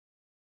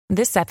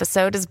This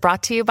episode is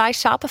brought to you by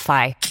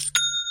Shopify.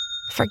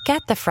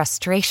 Forget the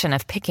frustration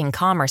of picking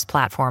commerce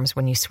platforms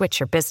when you switch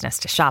your business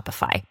to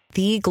Shopify,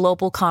 the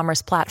global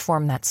commerce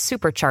platform that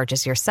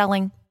supercharges your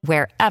selling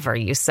wherever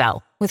you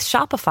sell. With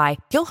Shopify,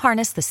 you'll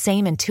harness the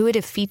same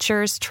intuitive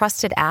features,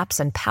 trusted apps,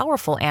 and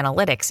powerful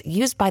analytics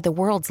used by the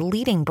world's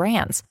leading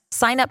brands.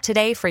 Sign up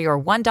today for your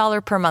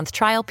 $1 per month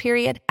trial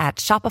period at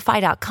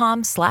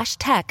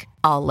shopify.com/tech,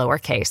 all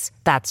lowercase.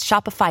 That's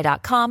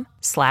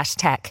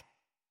shopify.com/tech.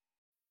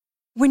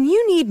 When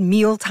you need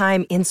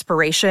mealtime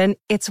inspiration,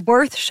 it's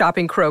worth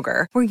shopping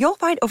Kroger, where you'll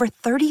find over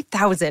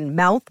 30,000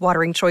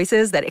 mouth-watering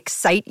choices that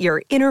excite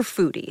your inner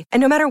foodie. And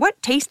no matter what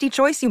tasty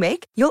choice you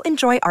make, you'll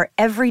enjoy our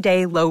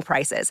everyday low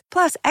prices,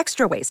 plus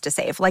extra ways to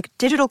save, like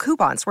digital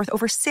coupons worth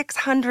over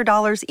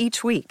 $600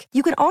 each week.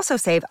 You can also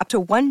save up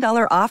to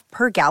 $1 off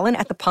per gallon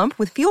at the pump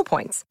with fuel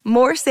points.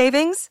 More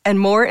savings and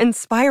more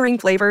inspiring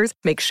flavors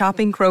make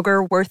shopping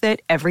Kroger worth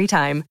it every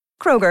time.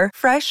 Kroger,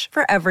 fresh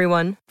for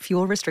everyone.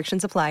 Fuel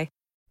restrictions apply.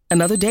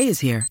 Another day is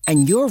here,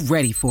 and you're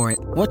ready for it.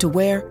 What to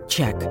wear?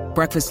 Check.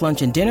 Breakfast,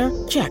 lunch, and dinner?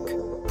 Check.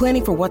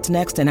 Planning for what's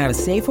next and how to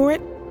save for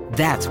it?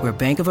 That's where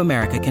Bank of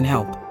America can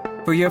help.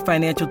 For your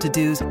financial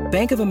to-dos,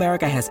 Bank of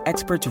America has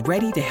experts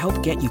ready to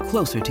help get you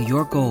closer to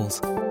your goals.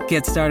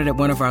 Get started at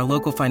one of our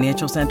local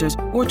financial centers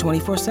or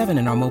 24/7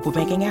 in our mobile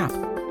banking app.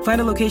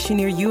 Find a location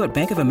near you at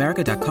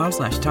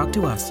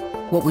bankofamerica.com/talktous.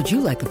 What would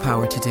you like the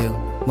power to do?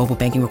 Mobile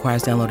banking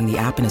requires downloading the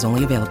app and is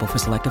only available for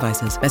select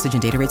devices. Message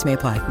and data rates may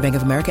apply. Bank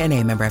of America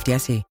N.A., member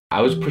FDIC.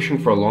 I was pushing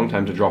for a long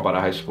time to drop out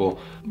of high school,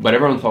 but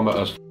everyone thought I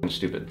was f***ing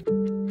stupid.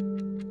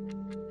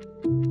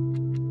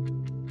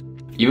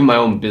 Even my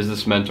own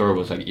business mentor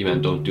was like,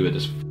 "Evan, don't do it,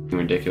 this is f***ing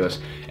ridiculous."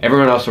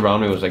 Everyone else around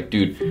me was like,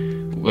 "Dude,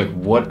 like,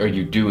 what are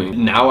you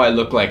doing?" Now I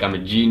look like I'm a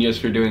genius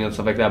for doing it and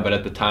stuff like that, but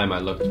at the time I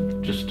looked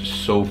just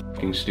so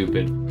f***ing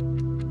stupid.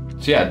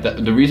 So yeah,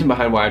 the reason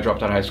behind why I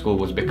dropped out of high school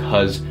was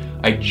because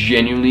I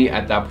genuinely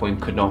at that point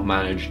could not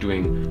manage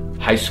doing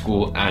high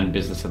school and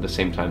business at the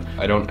same time.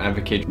 I don't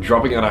advocate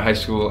dropping out of high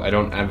school. I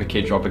don't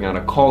advocate dropping out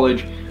of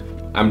college.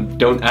 I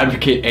don't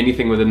advocate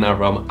anything within that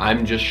realm.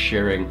 I'm just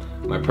sharing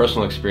my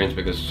personal experience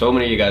because so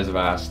many of you guys have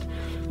asked.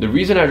 The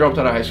reason I dropped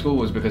out of high school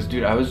was because,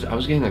 dude, I was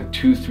getting like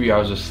 2-3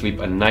 hours of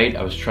sleep a night.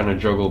 I was trying to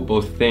juggle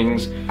both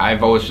things.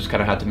 I've always just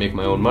kind of had to make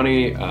my own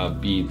money,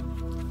 be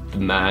the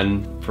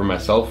man for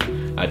myself,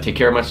 take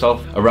care of myself.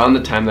 Around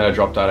the time that I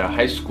dropped out of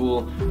high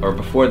school, or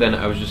before then,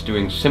 I was just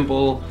doing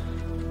simple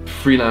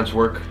freelance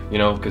work, you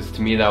know, because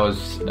to me that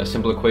was a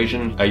simple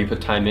equation. You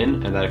put time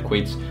in and that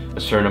equates a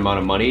certain amount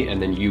of money,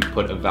 and then you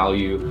put a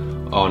value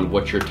on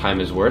what your time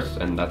is worth,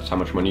 and that's how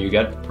much money you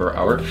get per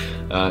hour.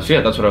 So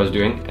yeah, that's what I was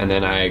doing. And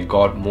then I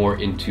got more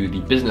into the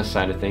business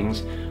side of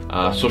things.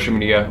 Social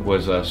media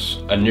was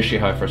initially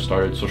how I first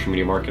started, social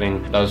media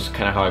marketing. That was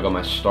kind of how I got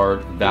my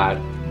start. That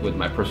with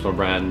my personal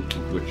brand,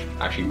 which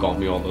actually got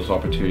me all those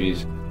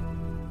opportunities.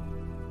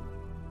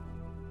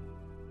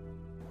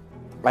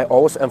 I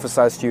always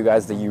emphasize to you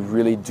guys that you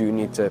really do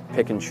need to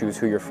pick and choose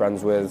who you're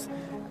friends with,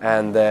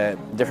 and that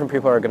different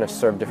people are going to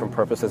serve different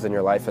purposes in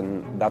your life,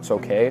 and that's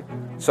okay.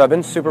 So I've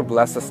been super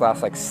blessed this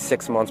last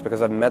 6 months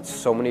because I've met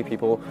so many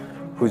people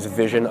whose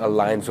vision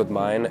aligns with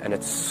mine, and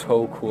it's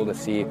so cool to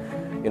see,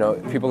 you know,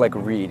 people like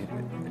Reed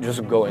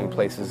just going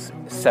places,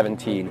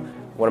 17.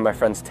 One of my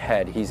friends,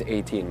 Ted, he's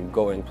 18,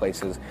 going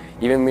places.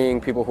 Even meeting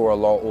people who are a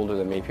lot older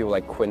than me, people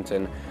like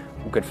Quentin,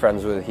 I'm good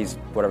friends with, he's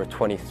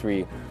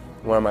 23.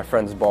 One of my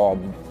friends, Bob,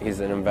 he's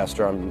an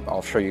investor.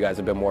 I'll show you guys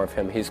a bit more of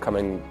him. He's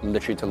coming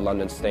literally to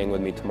London, staying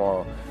with me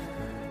tomorrow.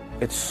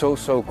 It's so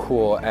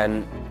cool.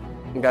 And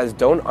guys,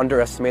 don't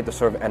underestimate the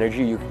sort of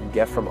energy you can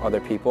get from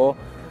other people.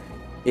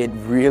 It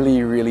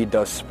really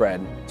does spread.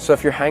 So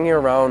if you're hanging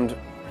around,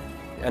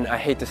 and I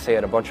hate to say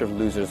it, a bunch of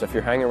losers, if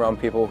you're hanging around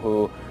people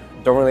who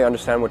don't really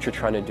understand what you're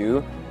trying to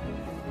do,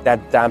 that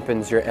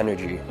dampens your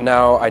energy.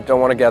 Now, I don't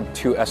want to get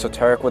too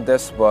esoteric with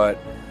this, but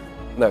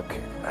look,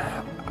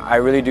 I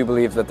really do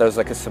believe that there's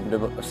like a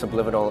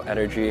subliminal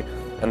energy,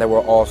 and that we're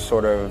all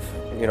sort of,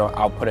 you know,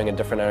 outputting a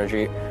different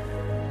energy.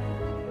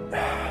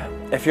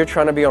 If you're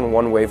trying to be on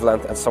one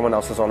wavelength and someone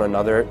else is on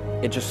another,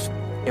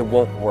 it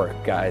won't work,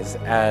 guys.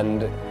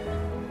 And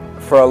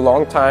for a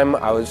long time,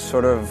 I was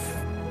sort of,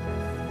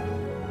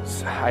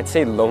 I'd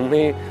say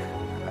lonely.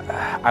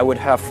 I would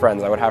have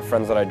friends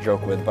that I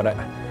joke with, but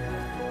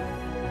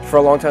for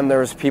a long time there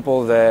was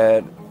people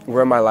that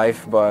were in my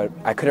life, but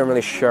I couldn't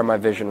really share my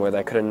vision with.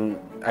 I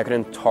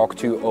couldn't talk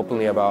to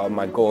openly about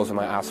my goals and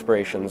my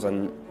aspirations,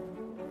 and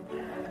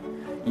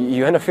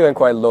you end up feeling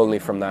quite lonely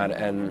from that,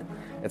 and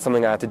it's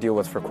something I had to deal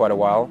with for quite a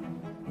while.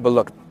 But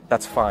look,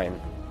 that's fine.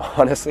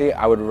 Honestly,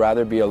 I would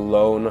rather be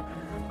alone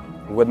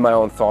with my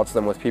own thoughts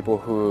than with people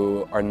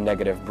who are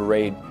negative,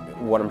 berate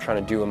what I'm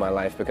trying to do in my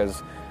life,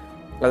 because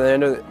at the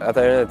end of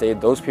the day,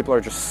 those people are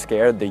just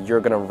scared that you're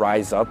gonna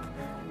rise up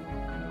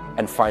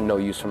and find no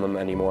use from them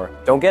anymore.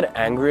 Don't get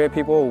angry at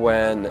people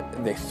when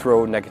they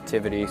throw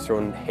negativity,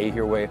 throw hate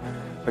your way,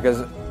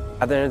 because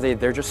at the end of the day,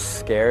 they're just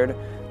scared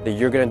that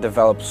you're gonna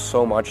develop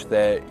so much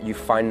that you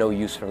find no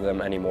use for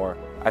them anymore.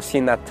 I've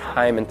seen that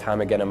time and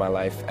time again in my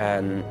life,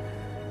 and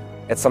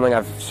it's something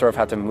I've sort of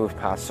had to move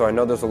past. So I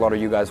know there's a lot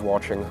of you guys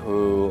watching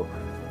who,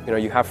 you know,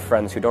 you have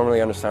friends who don't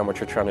really understand what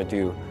you're trying to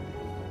do.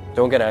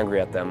 Don't get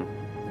angry at them,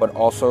 but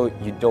also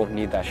you don't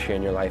need that shit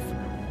in your life.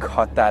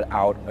 Cut that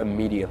out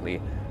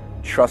immediately.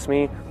 Trust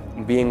me,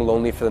 being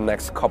lonely for the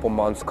next couple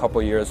months,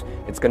 couple years,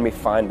 it's gonna be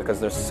fine because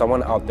there's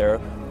someone out there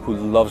who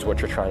loves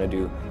what you're trying to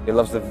do. They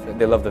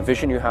love the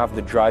vision you have,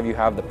 the drive you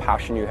have, the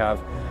passion you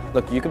have.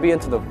 Look, you could be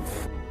into the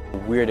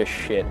weirdest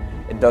shit.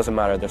 It doesn't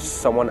matter. There's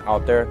someone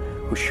out there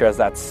who shares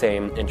that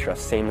same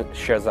interest,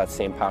 shares that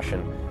same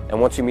passion. And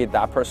once you meet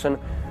that person,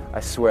 I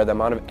swear the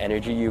amount of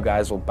energy you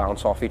guys will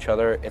bounce off each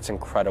other, it's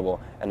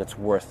incredible and it's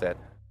worth it.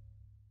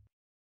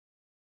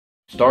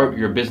 Start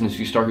your business,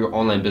 you start your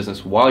online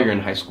business while you're in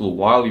high school,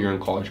 while you're in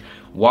college,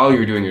 while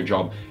you're doing your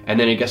job. And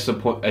then it gets to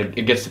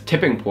the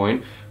tipping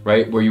point,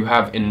 right, where you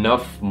have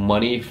enough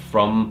money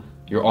from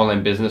your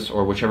online business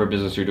or whichever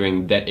business you're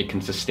doing that it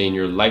can sustain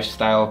your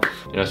lifestyle.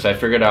 You know, so I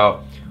figured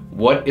out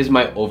what is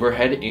my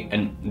overhead,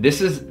 and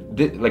this is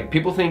like,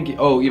 people think,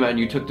 oh, man,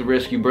 you took the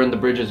risk, you burned the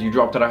bridges, you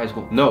dropped out of high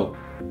school. No,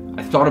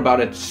 I thought about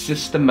it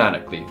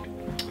systematically.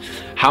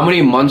 How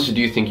many months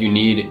do you think you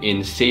need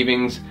in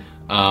savings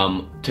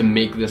to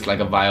make this like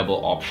a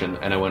viable option?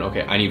 And I went,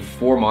 okay, I need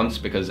 4 months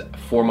because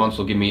 4 months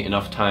will give me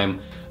enough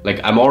time.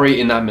 Like, I'm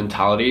already in that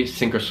mentality,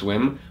 sink or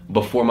swim,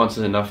 but 4 months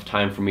is enough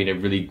time for me to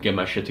really get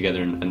my shit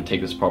together and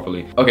take this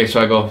properly. Okay,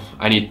 so I go,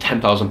 I need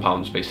 10,000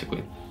 pounds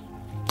basically.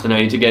 And I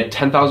need to get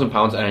 10,000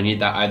 pounds, and I need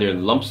that either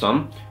lump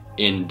sum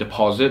in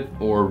deposit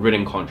or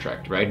written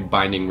contract, right?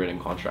 Binding written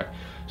contract.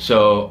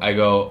 So I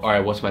go, all right,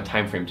 what's my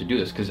time frame to do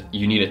this? Because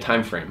you need a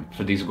time frame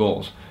for these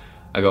goals.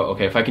 I go,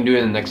 okay, if I can do it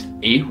in the next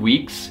 8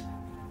 weeks,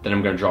 then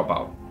I'm gonna drop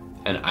out.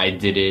 And I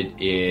did it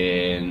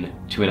in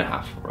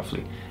 2.5,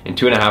 roughly. In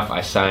 2.5,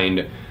 I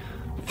signed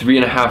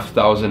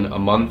 3,500 a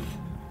month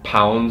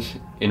pounds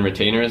in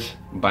retainers,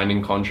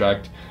 binding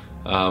contract.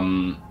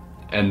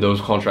 And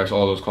those contracts,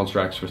 all those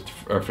contracts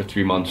are for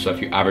 3 months. So if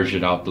you average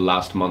it out, the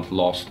last month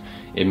lost,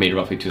 it made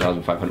roughly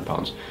 2,500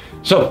 pounds.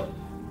 So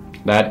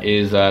that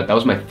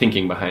was my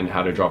thinking behind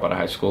how to drop out of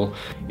high school.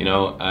 You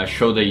know,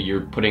 show that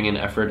you're putting in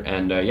effort,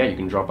 and yeah, you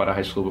can drop out of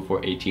high school before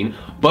 18.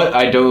 But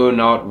I do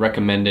not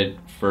recommend it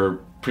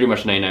for pretty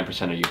much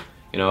 99% of you.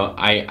 You know,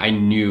 I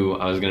knew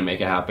I was gonna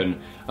make it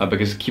happen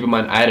because keep in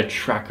mind, I had a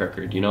track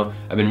record. You know,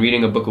 I've been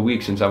reading a book a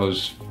week since I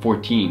was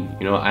 14.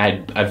 You know,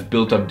 I've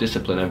built up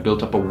discipline, I've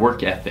built up a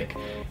work ethic.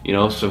 You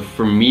know, so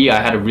for me,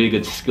 I had a really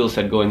good skill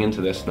set going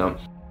into this. Now,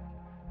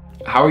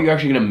 how are you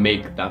actually gonna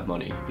make that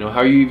money? You know, how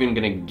are you even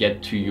gonna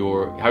get to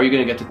how are you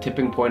gonna get to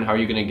tipping point? How are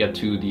you gonna get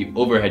to the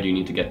overhead you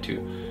need to get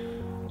to?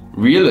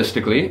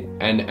 Realistically,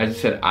 and as I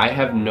said, I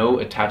have no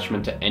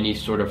attachment to any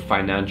sort of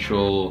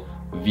financial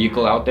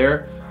vehicle out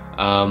there.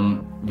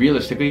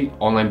 Realistically,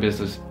 online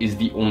business is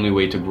the only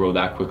way to grow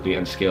that quickly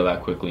and scale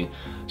that quickly.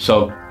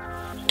 So,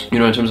 you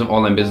know, in terms of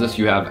online business,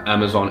 you have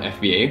Amazon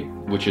FBA,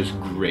 which is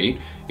great.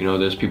 You know,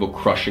 there's people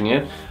crushing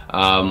it,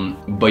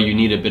 but you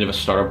need a bit of a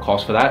startup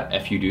cost for that.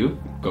 If you do,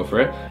 go for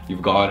it.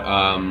 You've got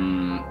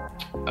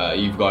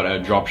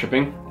drop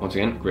shipping, once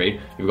again, great.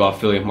 You've got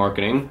affiliate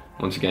marketing,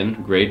 once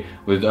again, great.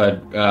 With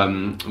FBA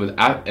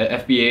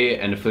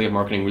and affiliate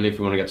marketing, really, if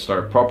you want to get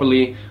started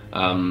properly,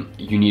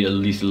 you need at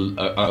least,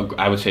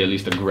 I would say at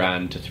least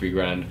 $1,000 to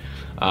 $3,000.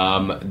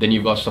 Then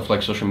you've got stuff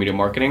like social media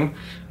marketing.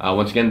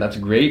 Once again, that's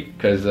great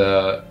because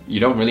you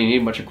don't really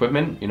need much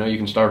equipment. You know, you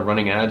can start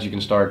running ads, you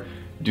can start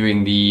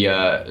doing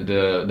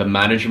the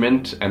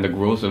management and the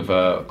growth of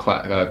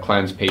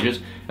clients' pages,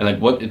 and like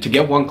to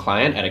get one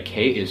client at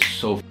 $1,000 is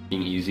so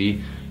fucking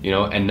easy, you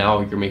know. And now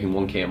you're making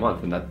 $1,000 a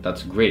month, and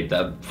that's great.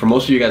 That for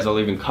most of you guys, that'll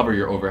even cover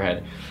your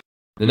overhead.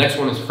 The next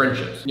one is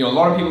friendships. You know, a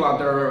lot of people out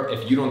there,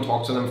 if you don't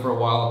talk to them for a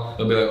while,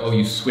 they'll be like, oh,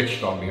 you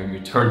switched on me, or you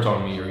turned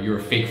on me, or you're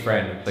a fake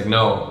friend. It's like,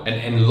 no.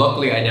 And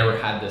luckily, I never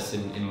had this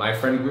in my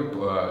friend group,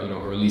 you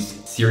know, or at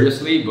least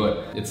seriously,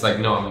 but it's like,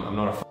 no, I'm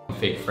not a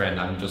fake friend.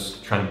 I'm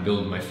just trying to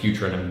build my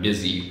future, and I'm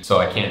busy, so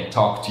I can't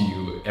talk to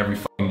you every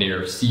fucking day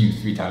or see you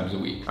 3 times a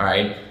week, all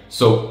right?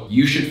 So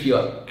you should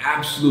feel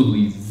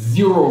absolutely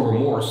zero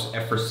remorse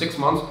if for 6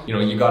 months, you know,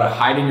 you gotta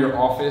hide in your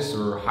office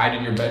or hide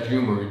in your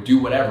bedroom or do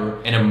whatever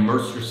and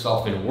immerse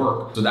yourself in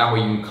work, so that way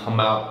you can come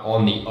out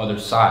on the other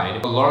side.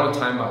 A lot of the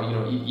time, you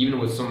know, even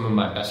with some of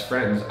my best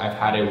friends, I've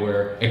had it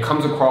where it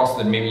comes across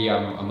that maybe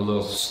I'm a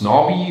little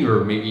snobby,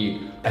 or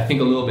maybe I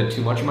think a little bit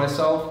too much of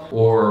myself,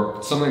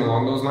 or something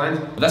along those lines.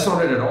 But that's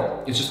not it at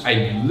all. It's just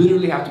I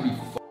literally have to be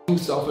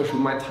selfish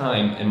with my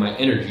time and my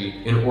energy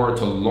in order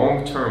to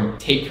long-term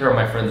take care of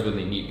my friends when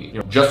they need me. You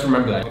know, just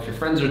remember that if your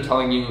friends are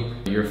telling you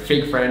you're a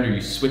fake friend, or you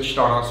switched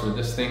on us, or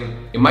this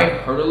thing, it might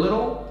hurt a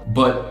little,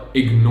 but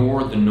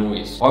ignore the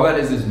noise. All that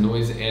is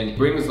noise, and it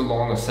brings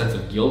along a sense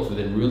of guilt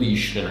that really you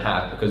shouldn't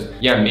have. Because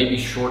yeah, maybe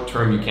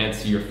short-term you can't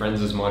see your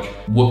friends as much,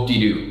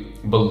 whoop-de-doo.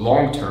 But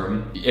long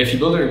term, if you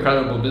build an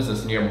incredible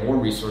business and you have more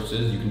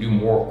resources, you can do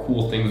more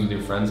cool things with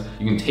your friends.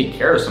 You can take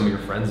care of some of your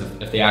friends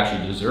if they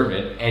actually deserve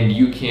it. And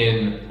you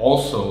can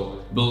also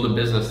build a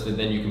business that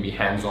then you can be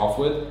hands-off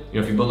with. You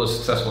know, if you build a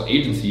successful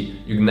agency,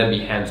 you can then be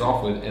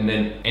hands-off with, and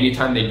then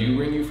anytime they do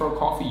ring you for a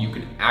coffee, you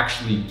can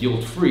actually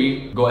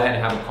guilt-free go ahead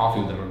and have a coffee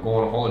with them or go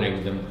on a holiday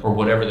with them or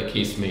whatever the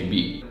case may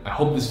be. I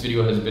hope this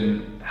video has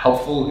been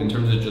helpful in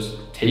terms of just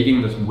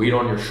taking this weight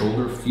on your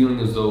shoulder, feeling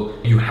as though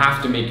you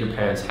have to make your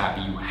parents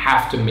happy, you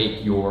have to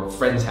make your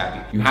friends happy,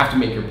 you have to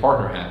make your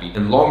partner happy.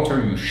 And long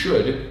term, you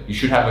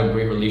should have a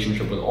great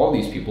relationship with all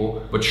these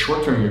people, but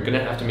short term, you're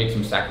gonna have to make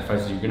some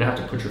sacrifices, you're gonna have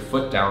to put your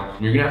foot down,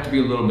 and you're gonna have to be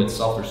a little bit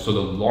selfish so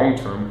that long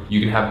term, you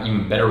can have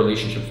even better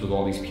relationships with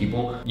all these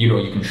people. You know,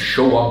 you can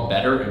show up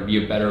better and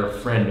be a better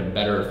friend, a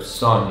better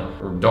son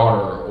or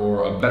daughter,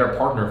 or a better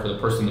partner for the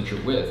person that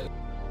you're with.